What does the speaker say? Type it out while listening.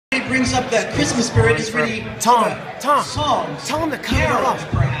brings up the Christmas spirit is really Tom, songs, tell him to cut it carols,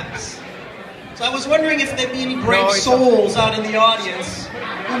 off. perhaps. So I was wondering if there'd be any brave souls out in the audience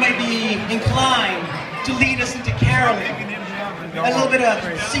who might be inclined to lead us into caroling. A little bit of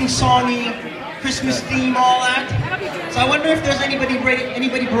sing-songy, Christmas theme, all that. So I wonder if there's anybody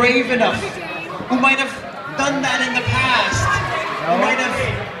brave enough who might have done that in the past, who might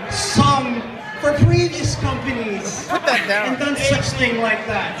have sung for previous companies and done such thing like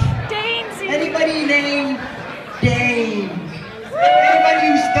that. Anybody named Dane? Anybody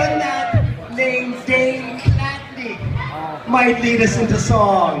who's done that named Dane Clatney might lead us into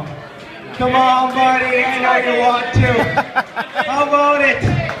song. Come on, buddy, I know you want to. How about it?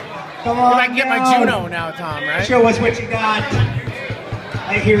 Come on. I get my Juno now, Tom, right? Show us what you got.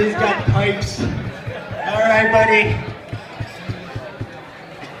 I hear he's got pipes. All right, buddy.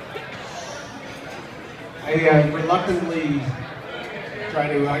 I reluctantly try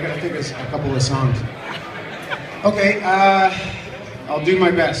to, I gotta think of a couple of songs. Okay, I'll do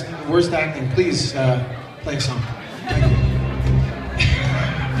my best. Worst acting, please play a song. Thank you.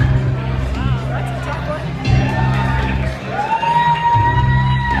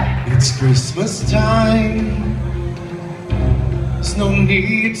 It's Christmas time. There's no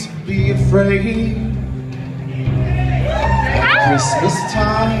need to be afraid. At Christmas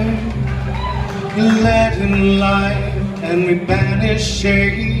time, we let in light and we banish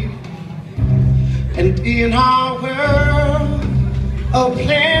shade. And in our world of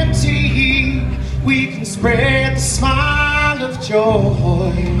plenty, we can spread the smile of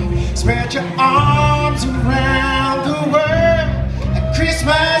joy. Spread your arms around the world at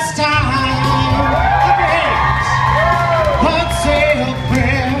Christmas time. Clap your hands. Let's say a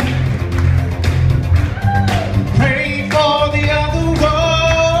prayer. Pray for the other world.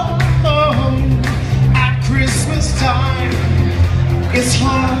 At Christmas time, it's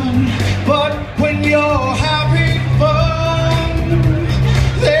hard, but when you're having fun,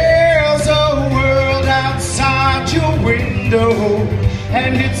 there's a world outside your window,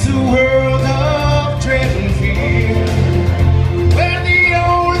 and it's a world